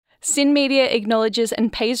Sin Media acknowledges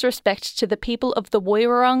and pays respect to the people of the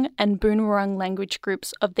Woiwurrung and Boonwurrung language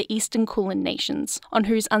groups of the Eastern Kulin Nations, on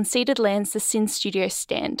whose unceded lands the Sin studios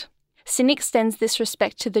stand. Sin extends this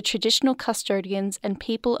respect to the traditional custodians and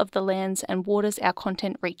people of the lands and waters our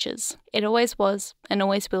content reaches. It always was, and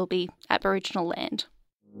always will be, Aboriginal land.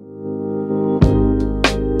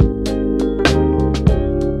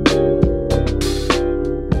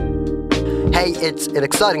 Hey, it's an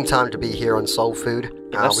exciting time to be here on Soul Food.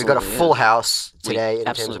 We've got a full house today in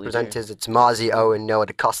terms of presenters. It's Marzi, Owen, Noah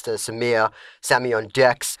DaCosta, Samir, Sammy on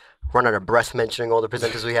decks. Run out of breath mentioning all the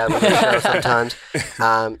presenters we have on the show sometimes.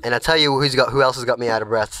 And I tell you who else has got me out of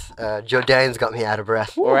breath. Jordane's got me out of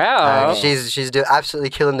breath. Wow. She's absolutely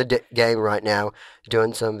killing the game right now,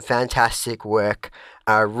 doing some fantastic work.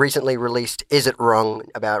 Recently released Is It Wrong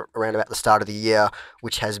around about the start of the year,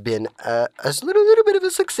 which has been a little bit of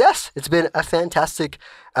a success. It's been a fantastic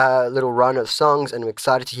little run of songs, and I'm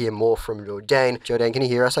excited to hear more from Jordane. Jordane, can you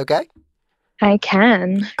hear us okay? I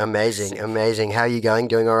can. Amazing. How are you going?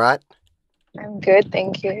 Doing all right? I'm good,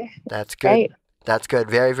 thank you. That's good. Great. That's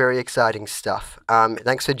good. Very, very exciting stuff.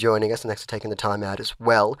 Thanks for joining us, and thanks for taking the time out as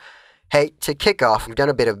well. Hey, to kick off, we've done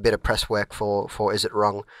a bit of press work for Is It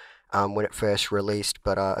Wrong when it first released,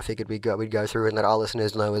 but I figured we'd go through and let our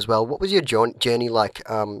listeners know as well. What was your journey like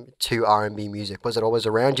to R&B music? Was it always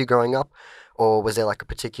around you growing up, or was there like a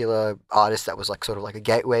particular artist that was like sort of like a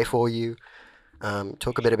gateway for you?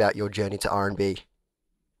 Talk a bit about your journey to R&B.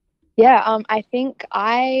 Yeah, I think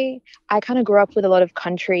I kind of grew up with a lot of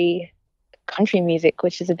country music,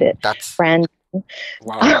 which is a bit random.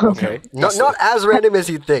 Wow, okay. Not as random as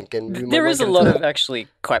you'd think. And there is a lot of actually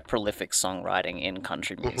quite prolific songwriting in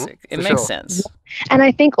country music. It makes sense. And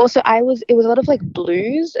I think also it was a lot of like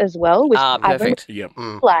blues as well, which I didn't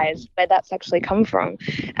realize where that's actually come from.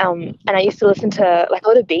 And I used to listen to like a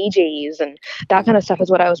lot of Bee Gees and that kind of stuff is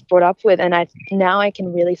what I was brought up with. And now I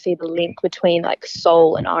can really see the link between like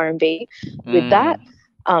soul and R&B with that.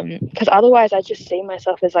 Because otherwise I just see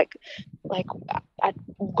myself as like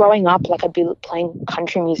growing up, like I'd be playing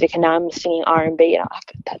country music and now I'm singing R&B and I'm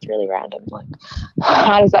like, that's really random. Like,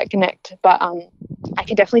 how does that connect? But I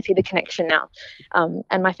can definitely see the connection now.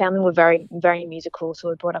 And my family were very, very musical, so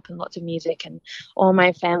we were brought up in lots of music and all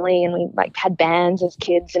my family, and we like had bands as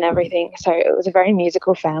kids and everything. So it was a very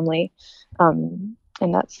musical family.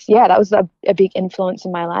 And that was a big influence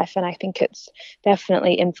in my life. And I think it's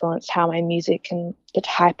definitely influenced how my music and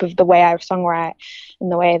the way I songwrite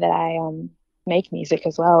and the way that I make music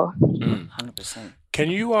as well. 100%. Can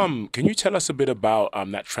you tell us a bit about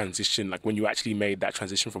that transition, like when you actually made that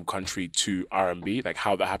transition from country to R&B, like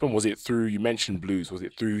how that happened? Was it through, you mentioned blues, was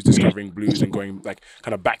it through discovering blues and going like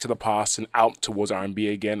kind of back to the past and out towards R&B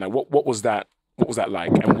again? Like what was that? What was that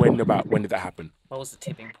like? And when did that happen? What was the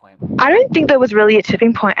tipping point? I don't think there was really a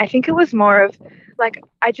tipping point. I think it was more of like,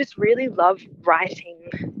 I just really love writing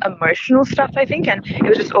emotional stuff, I think. And it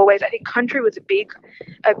was just always, I think country was a big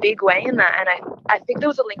way in that. And I think there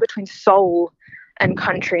was a link between soul and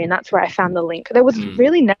country, and that's where I found the link. There was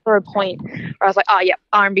really never a point where I was like, oh yeah,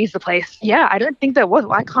 R&B's the place. Yeah, I don't think there was.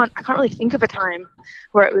 I can't really think of a time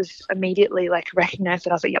where it was immediately like recognized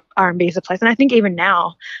that I was like, yep, R&B's the place. And I think even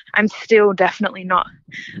now, I'm still definitely not,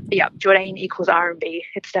 yep, Jordane equals R&B.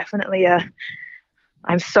 It's definitely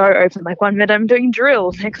I'm so open. Like 1 minute I'm doing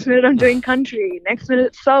drill, next minute I'm doing country, next minute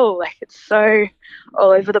it's soul. Like it's so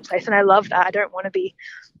all over the place, and I love that. I don't want to be,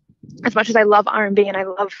 as much as I love R&B and I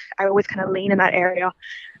always kind of lean in that area,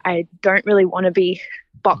 I don't really want to be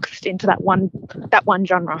boxed into that one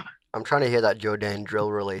genre. I'm trying to hear that Jordane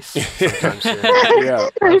drill release sometime soon. Yeah.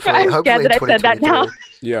 I'm scared that I said that now.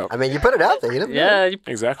 Yeah. I mean, you put it out there. You didn't know.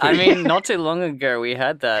 Exactly. I mean, not too long ago, we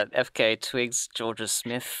had that FK Twigs, Georgia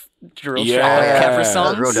Smith drill track cover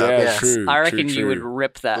songs. True. I reckon you would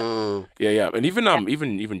rip that. Yeah. And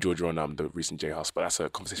even Georgia on the recent J House, but that's a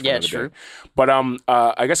conversation for another day. But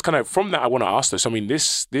I guess kind of from that, I want to ask though. So I mean,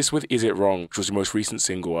 this with Is It Wrong, which was your most recent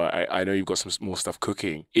single. I know you've got some more stuff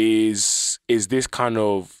cooking. Is this kind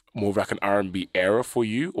of more of like an R&B era for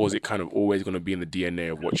you, or is it kind of always going to be in the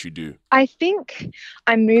DNA of what you do? I think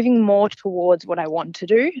I'm moving more towards what I want to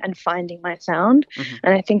do and finding my sound.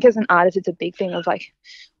 And I think as an artist, it's a big thing of like,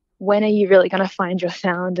 when are you really going to find your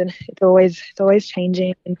sound? And it's always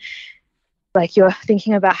changing. And like you're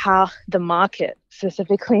thinking about how the market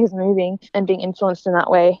specifically is moving and being influenced in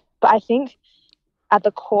that way. But I think at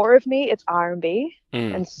the core of me, it's R&B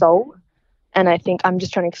and soul. And I think I'm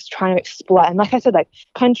just trying to explore. And like I said, like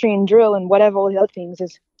country and drill and whatever, all the other things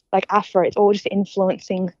is like Afro. It's all just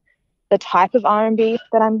influencing the type of R&B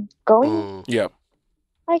that I'm going. Yeah.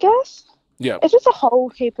 I guess. it's just a whole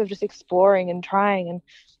heap of just exploring and trying, and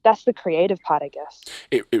that's the creative part, I guess.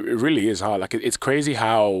 It really is hard. Like it's crazy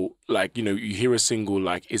how, like, you hear a single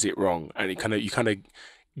like "Is It Wrong?" and you kind of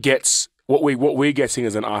gets what we're getting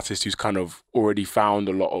as an artist who's kind of already found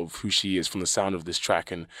a lot of who she is from the sound of this track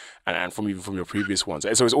and from even from your previous ones.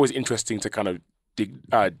 And so it's always interesting to kind of deep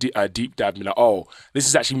dive and like, this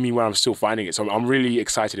is actually me where I'm still finding it. So I'm really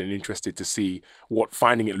excited and interested to see what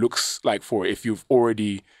finding it looks like for it if you've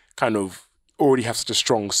already have such a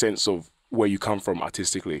strong sense of where you come from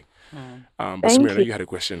artistically. But Samira, you had a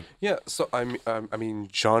question. Yeah, so I mean,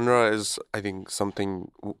 genre is, I think,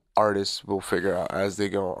 something artists will figure out as they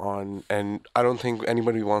go on, and I don't think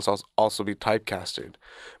anybody wants to also be typecasted.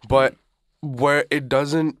 But where it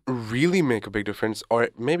doesn't really make a big difference, or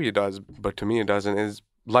maybe it does, but to me it doesn't, is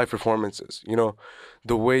live performances.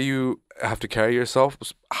 The way you have to carry yourself.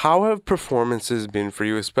 How have performances been for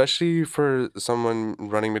you, especially for someone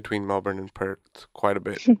running between Melbourne and Perth quite a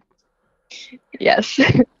bit? Yes.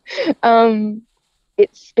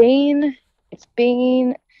 It's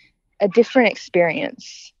been a different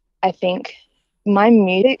experience. I think my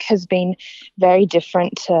music has been very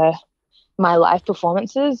different to my live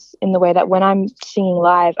performances in the way that when I'm singing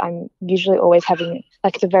live, I'm usually always having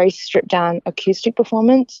it's a very stripped down acoustic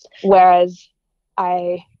performance, whereas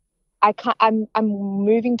I'm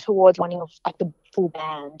moving towards wanting the full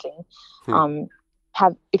band and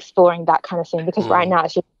exploring that kind of thing, because right now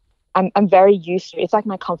it's just I'm very used to, it's like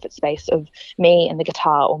my comfort space of me and the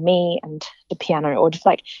guitar, or me and the piano, or just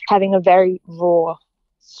like having a very raw,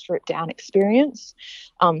 stripped down experience.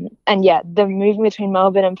 And yeah, the moving between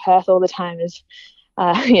Melbourne and Perth all the time is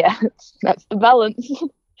that's the balance.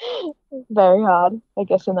 Very hard, I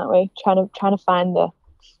guess, in that way, trying to find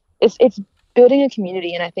it's building a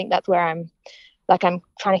community, and I think that's where I'm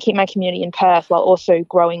trying to keep my community in Perth while also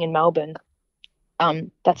growing in Melbourne.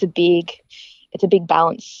 It's a big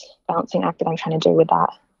balancing act that I'm trying to do with that.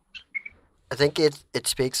 I think it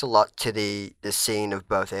speaks a lot to the scene of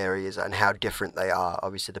both areas and how different they are.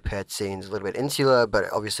 Obviously, the Perth scene's a little bit insular, but it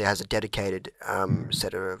obviously has a dedicated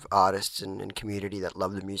set of artists and community that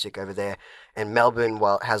love the music over there. And Melbourne,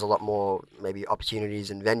 while it has a lot more maybe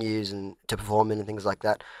opportunities and venues and to perform in and things like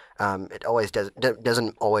that, it always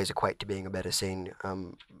doesn't always equate to being a better scene,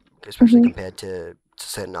 especially compared to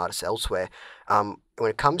certain artists elsewhere. When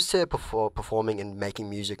it comes to performing and making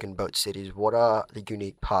music in both cities, what are the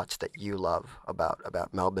unique parts that you love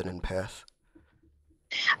about Melbourne and Perth?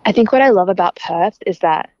 I think what I love about Perth is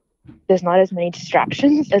that there's not as many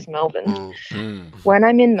distractions as Melbourne. When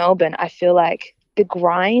I'm in Melbourne, I feel like the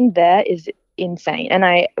grind there is insane, and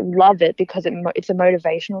I love it because it's a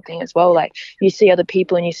motivational thing as well. Like, you see other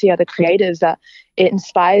people and you see other creatives that it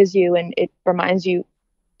inspires you, and it reminds you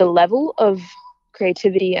the level of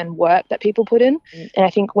creativity and work that people put in. And I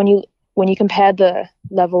think when you compare that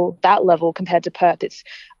level compared to Perth, it's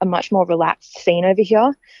a much more relaxed scene over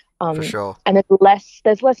here. For sure. And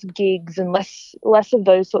there's less gigs and less of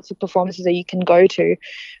those sorts of performances that you can go to.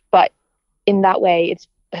 But in that way,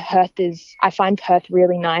 I find Perth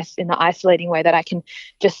really nice in the isolating way that I can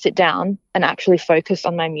just sit down and actually focus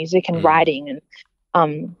on my music and writing.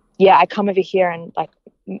 And I come over here and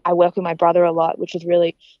I work with my brother a lot, which is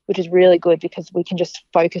really good because we can just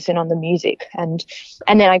focus in on the music. And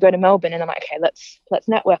then I go to Melbourne and I'm like, okay, let's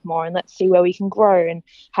network more and let's see where we can grow and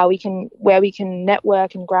where we can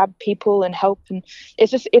network and grab people and help. And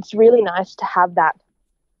it's really nice to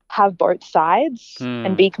have both sides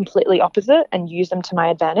and be completely opposite and use them to my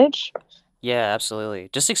advantage. Yeah, absolutely.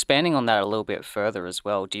 Just expanding on that a little bit further as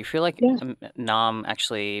well. Do you feel like NAMM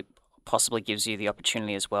actually possibly gives you the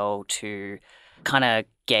opportunity as well to kind of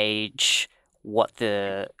gauge what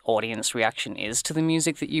the audience reaction is to the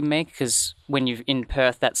music that you make? Because when you're in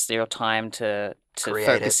Perth, that's your time to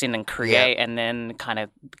focus in and create, and then kind of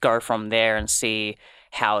go from there and see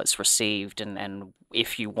how it's received, and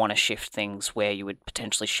if you want to shift things, where you would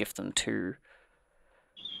potentially shift them to.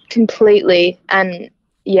 Completely. And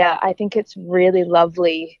yeah, I think it's really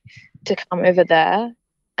lovely to come over there.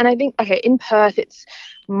 And I think, in Perth,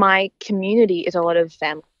 my community is a lot of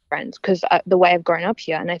family friends because the way I've grown up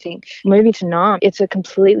here. And I think moving to NAMM, it's a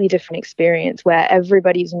completely different experience where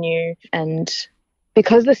everybody's new. And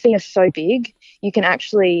because the scene is so big, you can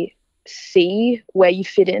actually see where you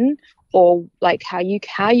fit in or how you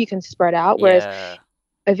can spread out. Whereas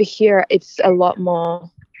over here, it's a lot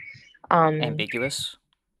more ambiguous.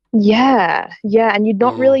 Yeah, and you're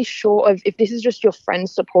not really sure of if this is just your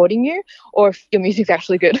friends supporting you or if your music's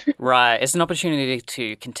actually good. Right, it's an opportunity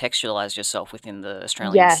to contextualize yourself within the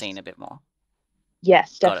Australian scene a bit more.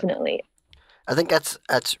 Yes, definitely. I think that's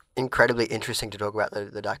incredibly interesting to talk about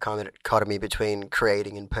the dichotomy between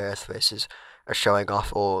creating in Perth versus showing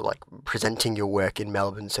off or like presenting your work in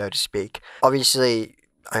Melbourne, so to speak. Obviously,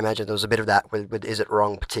 I imagine there was a bit of that with Is It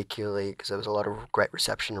Wrong, particularly because there was a lot of great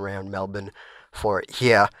reception around Melbourne for it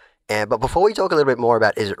here. But before we talk a little bit more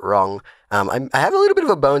about Is It Wrong, I have a little bit of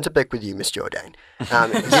a bone to pick with you, Miss Jordane.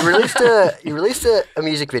 You released a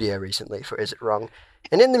music video recently for Is It Wrong,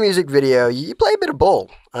 and in the music video you play a bit of ball,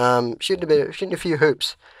 shooting a few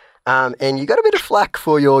hoops, and you got a bit of flack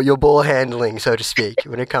for your ball handling, so to speak,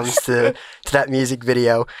 when it comes to that music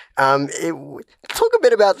video. Talk a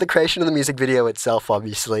bit about the creation of the music video itself,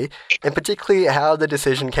 obviously, and particularly how the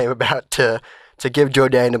decision came about to give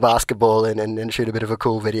Jordane a basketball and shoot a bit of a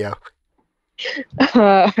cool video.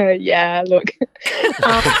 Yeah, look.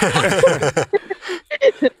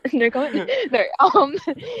 No comment. No.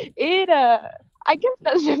 I guess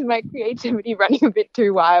that's just my creativity running a bit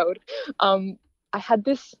too wild. I had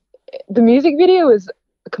the music video was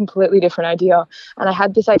a completely different idea, and I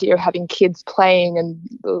had this idea of having kids playing and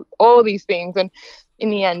all these things, and in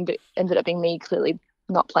the end it ended up being me clearly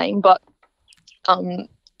not playing. But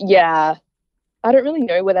yeah, I don't really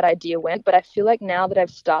know where that idea went, but I feel like now that I've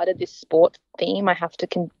started this sport theme, I have to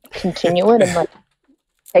continue it and like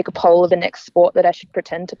take a poll of the next sport that I should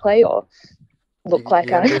pretend to play or look like.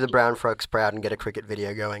 You do the brown folks proud and get a cricket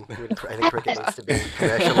video going. I think cricket needs to be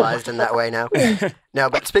commercialized in that way now. Now,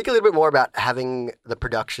 but speak a little bit more about having the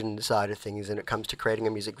production side of things when it comes to creating a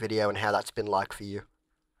music video and how that's been like for you.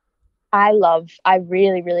 I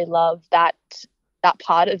really, really love that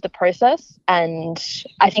part of the process, and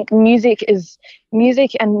I think music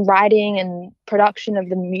and writing and production of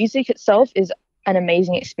the music itself is an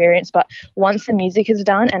amazing experience. But once the music is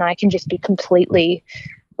done and I can just be completely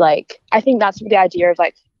like, I think that's the idea of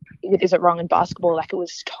like with Is It Wrong in basketball, like it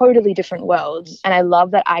was totally different worlds, and I love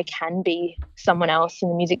that I can be someone else in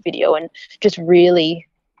the music video and just really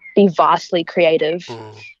be vastly creative.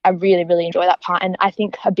 I really, really enjoy that part. And I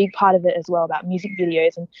think a big part of it as well about music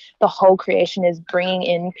videos and the whole creation is bringing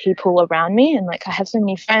in people around me. And like I have so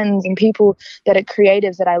many friends and people that are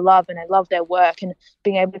creatives that I love, and I love their work, and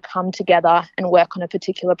being able to come together and work on a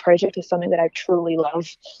particular project is something that I truly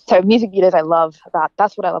love. So music videos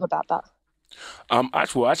that's what I love about that.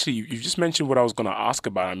 Actually, you just mentioned what I was going to ask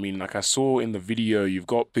about. I mean, like I saw in the video, you've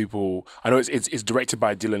got people. I know it's directed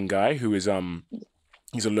by Dylan Guy, who is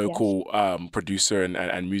he's a local producer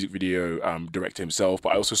and music video director himself.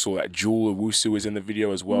 But I also saw that Jewel Owusu is in the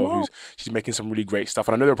video as well. She's making some really great stuff.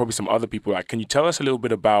 And I know there are probably some other people. Like, can you tell us a little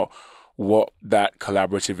bit about what that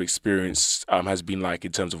collaborative experience has been like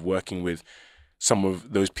in terms of working with some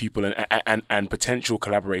of those people and potential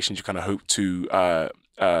collaborations you kind of hope to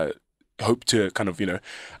kind of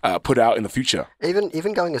put out in the future?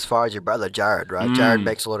 Even going as far as your brother Jared, right? Jared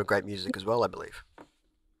makes a lot of great music as well, I believe.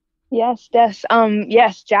 Yes.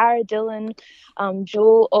 Jared, Dylan,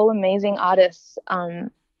 Jewel, all amazing artists. And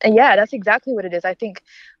yeah, that's exactly what it is. I think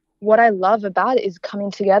what I love about it is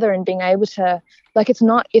coming together and being able to, like, it's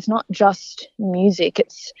not just music.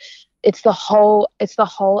 It's the whole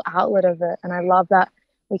outlet of it. And I love that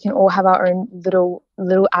we can all have our own little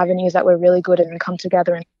avenues that we're really good at and come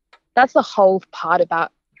together. And that's the whole part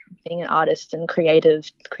about being an artist and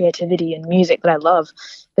creativity and music that I love,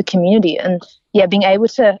 the community. And yeah, being able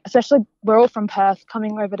to, especially we're all from Perth,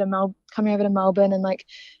 coming over to Melbourne and like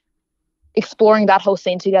exploring that whole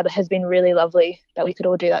scene together has been really lovely that we could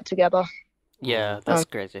all do that together. Yeah, that's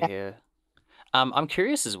great to hear. I'm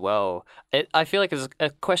curious as well. I feel like it's a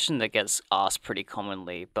question that gets asked pretty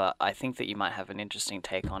commonly, but I think that you might have an interesting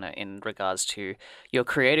take on it in regards to your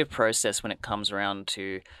creative process when it comes around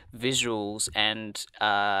to visuals and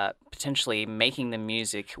potentially making the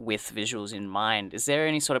music with visuals in mind. Is there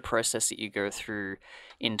any sort of process that you go through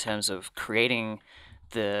in terms of creating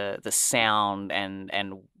the sound and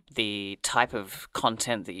the type of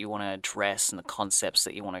content that you want to address and the concepts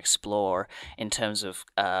that you want to explore in terms of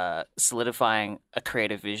solidifying a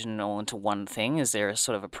creative vision all into one thing? Is there a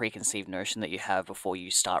sort of a preconceived notion that you have before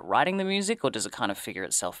you start writing the music, or does it kind of figure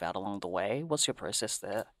itself out along the way? What's your process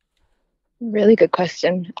there? Really good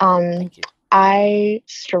question. Thank you. I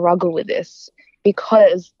struggle with this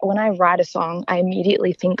because when I write a song, I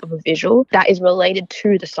immediately think of a visual that is related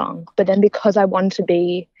to the song. But then because I want to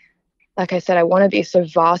be, like I said, I want to be so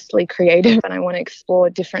vastly creative and I want to explore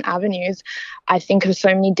different avenues, I think of so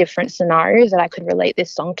many different scenarios that I could relate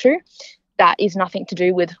this song to. That is nothing to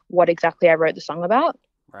do with what exactly I wrote the song about.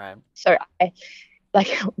 Right. So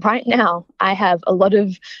right now, I have a lot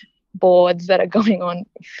of boards that are going on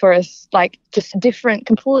for us, like just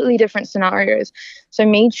completely different scenarios. So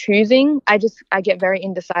me choosing, I get very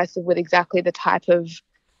indecisive with exactly the type of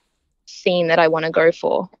scene that I want to go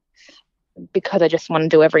for, because I just want to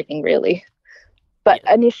do everything really. But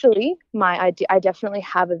initially, I definitely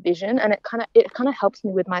have a vision, and it kind of helps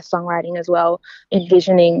me with my songwriting as well,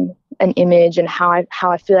 envisioning an image and how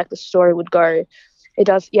I feel like the story would go. It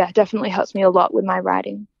does, it definitely helps me a lot with my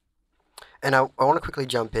writing. And I want to quickly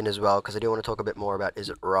jump in as well, because I do want to talk a bit more about Is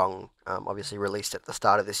It Wrong, obviously released at the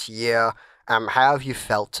start of this year. How have you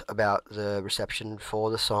felt about the reception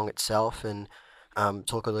for the song itself, and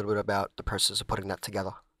talk a little bit about the process of putting that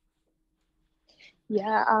together?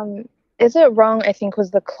 Yeah, Is It Wrong, I think,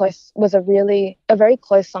 was a very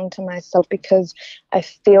close song to myself, because I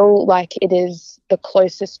feel like it is the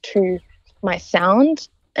closest to my sound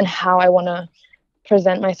and how I want to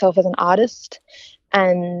present myself as an artist.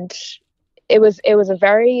 And it was a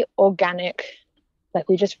very organic, like,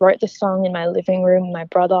 we just wrote the song in my living room, my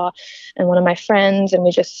brother and one of my friends, and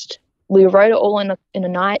we wrote it all in a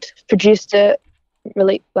night, produced it,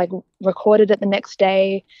 really, like, recorded it the next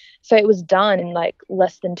day. So it was done in like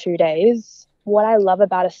less than 2 days. What I love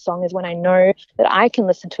about a song is when I know that I can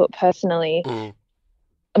listen to it personally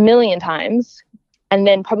a million times, and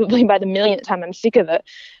then probably by the millionth time I'm sick of it,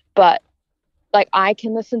 but like, I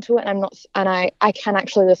can listen to it, and I can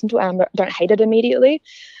actually listen to it and I don't hate it immediately.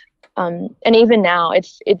 And even now,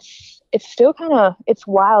 it's still kind of, it's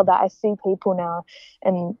wild that I see people now,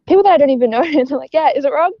 and people that I don't even know, and they're like, yeah, is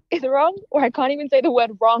it wrong? Is it wrong? Or I can't even say the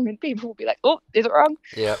word wrong, and people will be like, oh, is it wrong?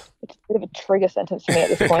 Yeah. It's a bit of a trigger sentence for me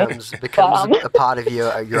at this point. becomes a part of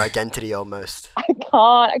your identity almost.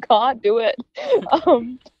 I can't do it.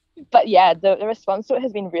 But yeah, the response to it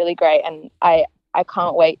has been really great, and I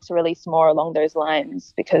can't wait to release more along those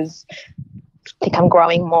lines, because I think I'm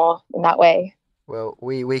growing more in that way. Well,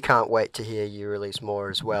 we can't wait to hear you release more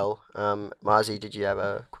as well. Marzi, did you have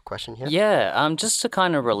a quick question here? Yeah, just to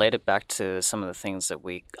kind of relate it back to some of the things that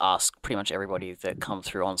we ask pretty much everybody that come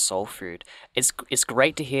through on Soul Food. It's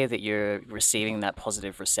great to hear that you're receiving that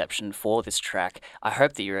positive reception for this track. I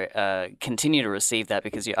hope that you continue to receive that,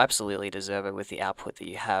 because you absolutely deserve it with the output that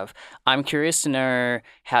you have. I'm curious to know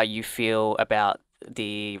how you feel about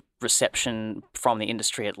the reception from the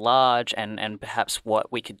industry at large, and perhaps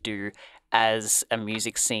what we could do as a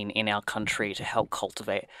music scene in our country to help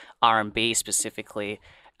cultivate R&B specifically,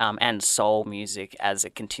 and soul music as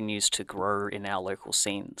it continues to grow in our local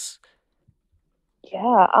scenes.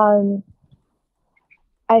 Yeah,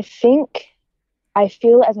 I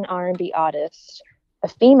feel as an R&B artist, a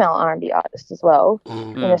female R&B artist as well,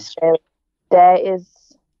 in Australia,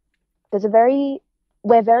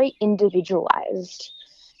 we're very individualized,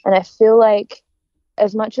 and I feel like,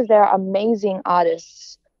 as much as there are amazing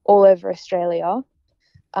artists all over Australia,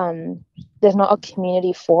 there's not a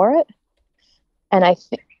community for it, and I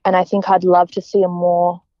think I'd love to see a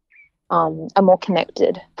more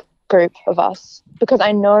connected group of us, because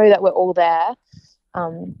I know that we're all there,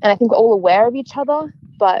 and I think we're all aware of each other,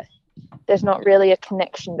 but there's not really a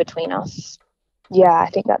connection between us. Yeah, I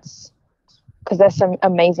think that's because there's some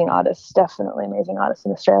amazing artists, definitely amazing artists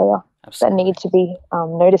in Australia. Absolutely. That need to be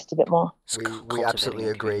noticed a bit more. We absolutely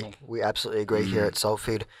agree. We absolutely agree here at Soul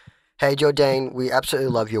Food. Hey, Jordane, we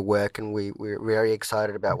absolutely love your work, and we're very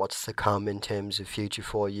excited about what's to come in terms of future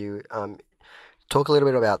for you. Talk a little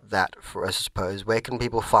bit about that for us, I suppose. Where can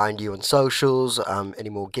people find you on socials? Any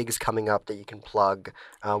more gigs coming up that you can plug?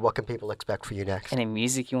 What can people expect for you next? Any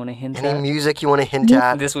music you want to hint at? Any music you want to hint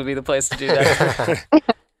at? This would be the place to do that.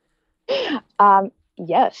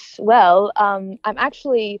 Yes. Well, I'm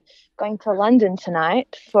actually going to London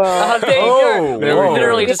tonight for. There you go. We were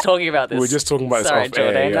literally just talking about this. We were just talking about Sorry, this off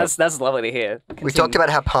air, Jordane. yeah. That's lovely to hear. Continue. We talked about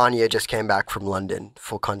how Panya just came back from London,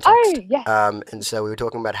 for context. Oh, yes. And so we were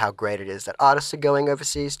talking about how great it is that artists are going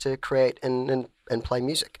overseas to create and play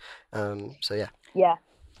music. So yeah. Yeah,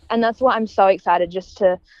 and that's why I'm so excited. Just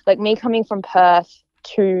to, like, me coming from Perth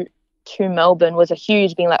to Melbourne was a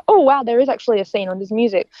huge being like, oh wow, there is actually a scene on this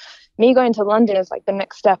music. Me going to London is like the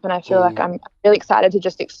next step, and I feel like I'm really excited to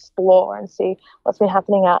just explore and see what's been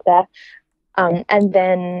happening out there. And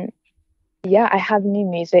then, yeah, I have new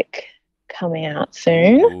music coming out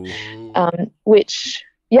soon, which,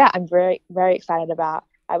 yeah, I'm very, very excited about.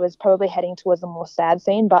 I was probably heading towards a more sad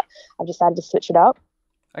scene, but I've decided to switch it up.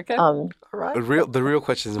 Okay. All right. The real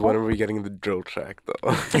question is, when are we getting the drill track, though?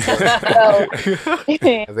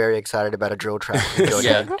 I'm very excited about a drill track with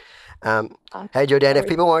Jordane. Hey, Jordane, if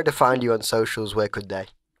people wanted to find you on socials, where could they?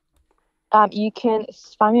 You can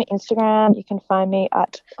find me on Instagram. You can find me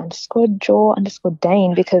at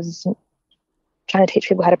 _Jor_Dane, because I'm trying to teach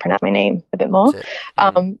people how to pronounce my name a bit more.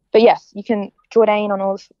 But yes, you can Jordane on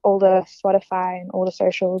all the Spotify and all the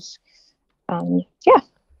socials. Yeah.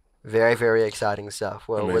 Very, very exciting stuff.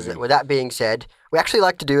 Well, with that being said, we actually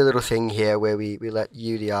like to do a little thing here where we let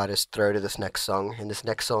you, the artist, throw to this next song. And this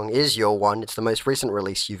next song is your one. It's the most recent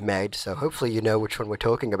release you've made, so hopefully you know which one we're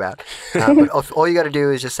talking about. But all you got to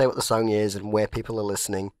do is just say what the song is and where people are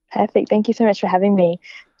listening. Perfect. Thank you so much for having me.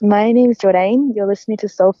 My name is Jordane. You're listening to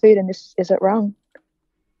Soul Food, and this is It Wrong?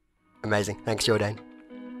 Amazing. Thanks, Jordane.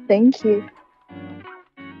 Thank you.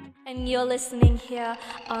 And you're listening here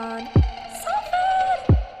on